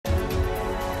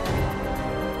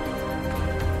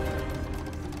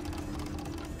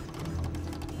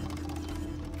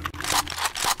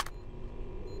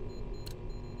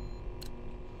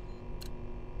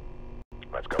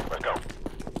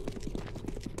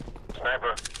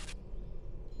Sniper.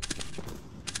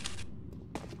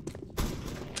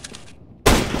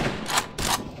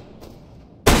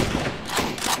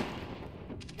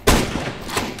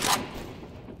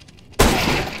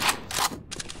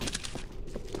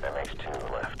 That makes 2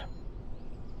 left.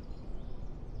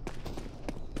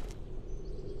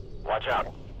 Watch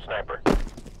out. Sniper.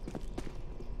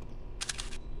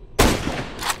 I'm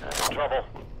in trouble.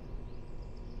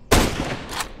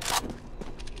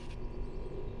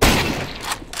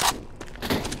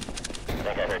 I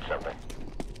think I heard something.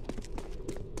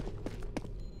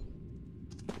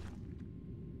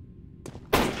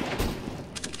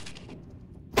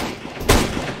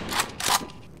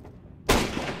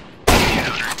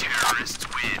 Counter-terrorists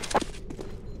win.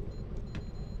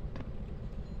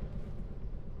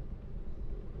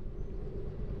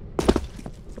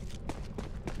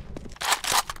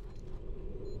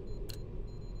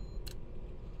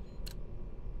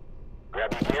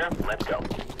 Grab your gear, let's go.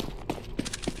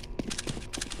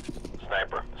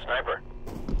 Sniper, sniper.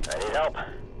 I need help.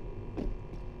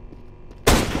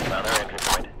 Found our entry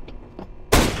point.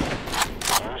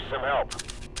 Use some help.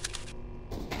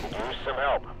 Use some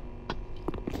help.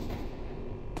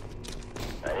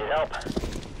 I need help.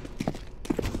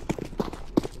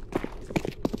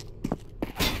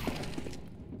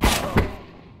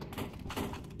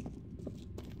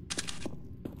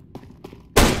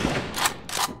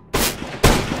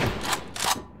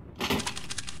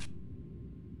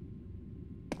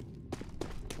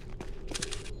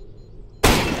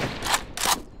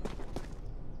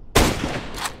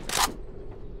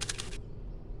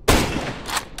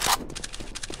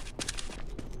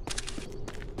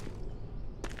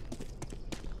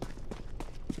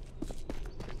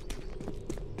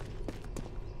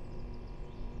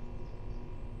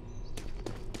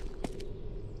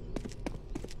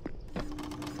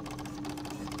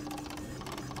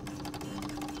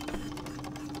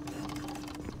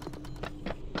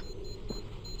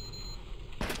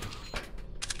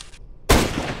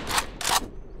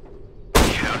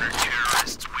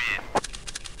 Counter-terrorists win.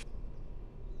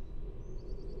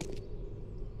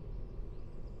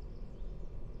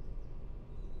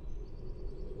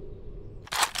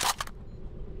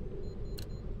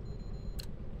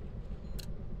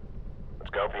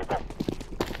 Let's go, people.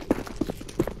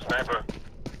 Sniper.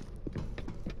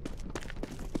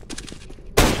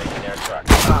 Checking their truck.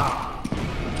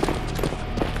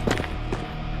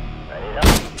 I need help.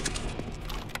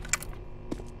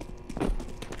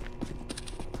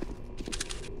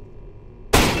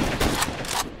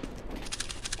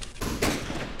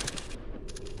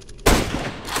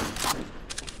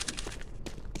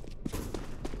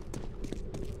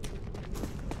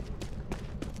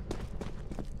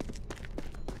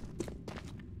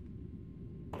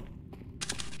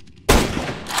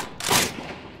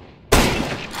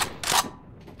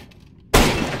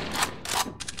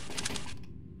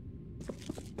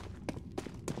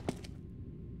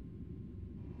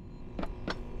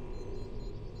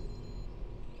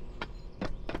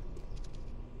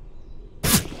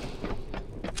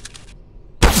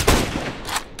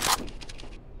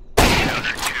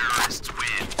 Counter-terrorists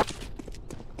win.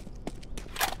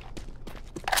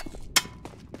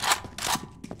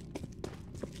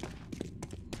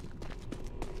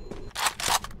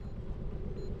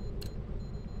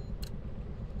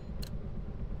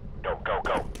 Go, go,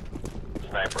 go.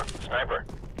 Sniper, sniper.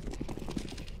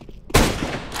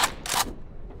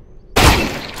 2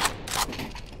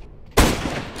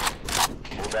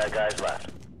 bad guys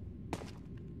left.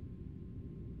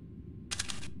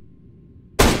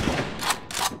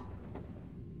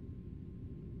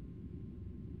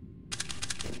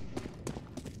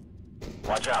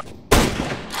 Watch out.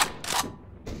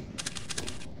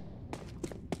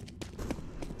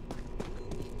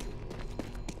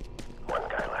 One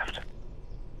guy left.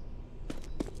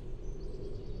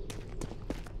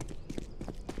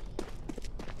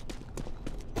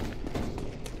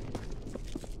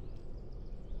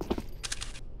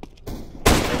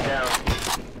 Stay down.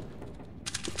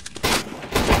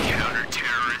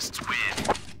 Counter-terrorists win.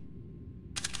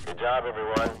 Good job,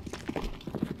 everyone.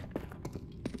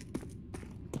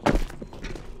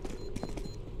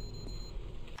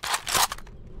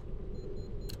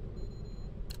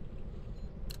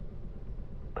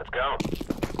 Let's go.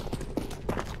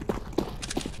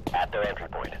 At their entry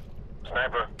point.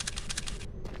 Sniper.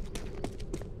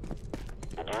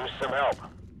 Could use some help.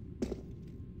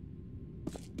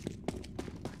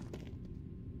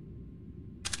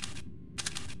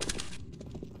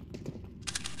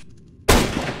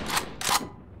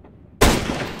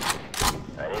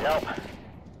 I need help.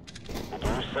 Could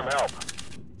use some help.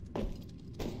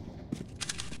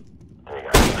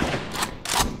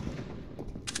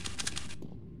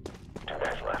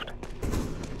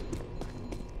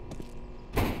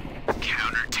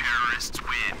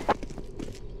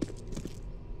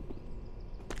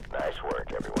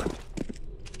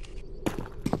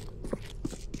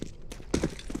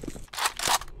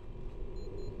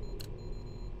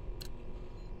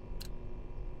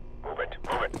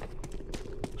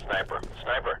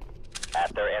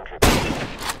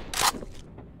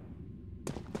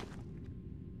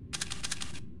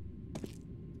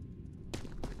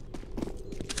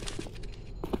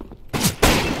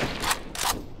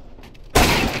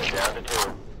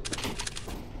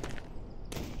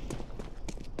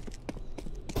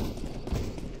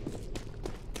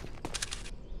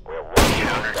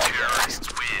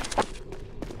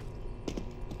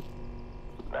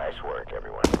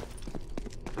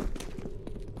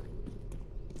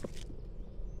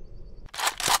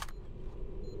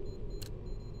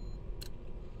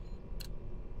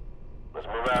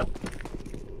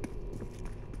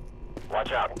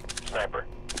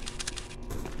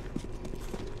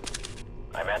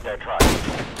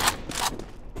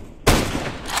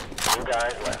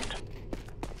 guys left.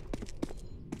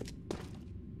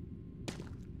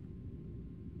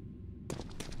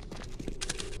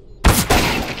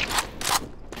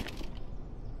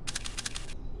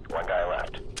 One guy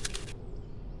left.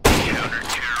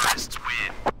 Counter-terrorists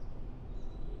win.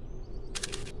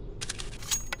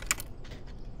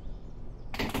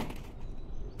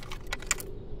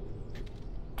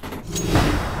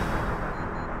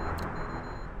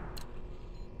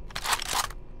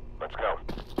 Let's go.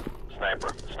 Sniper.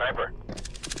 Sniper.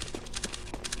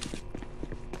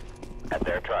 At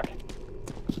their truck.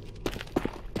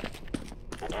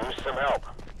 Use some help.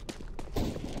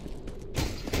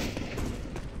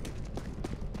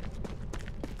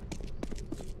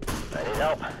 I need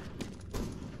help.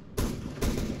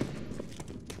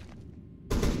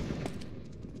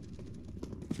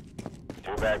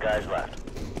 Two bad guys left.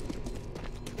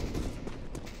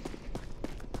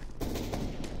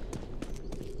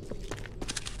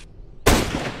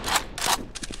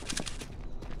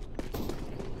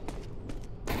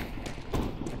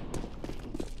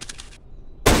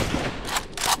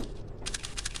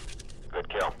 Good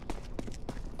kill.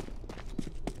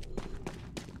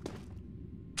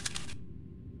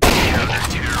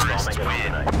 Counter-terrorists I'll make it home win.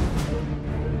 tonight.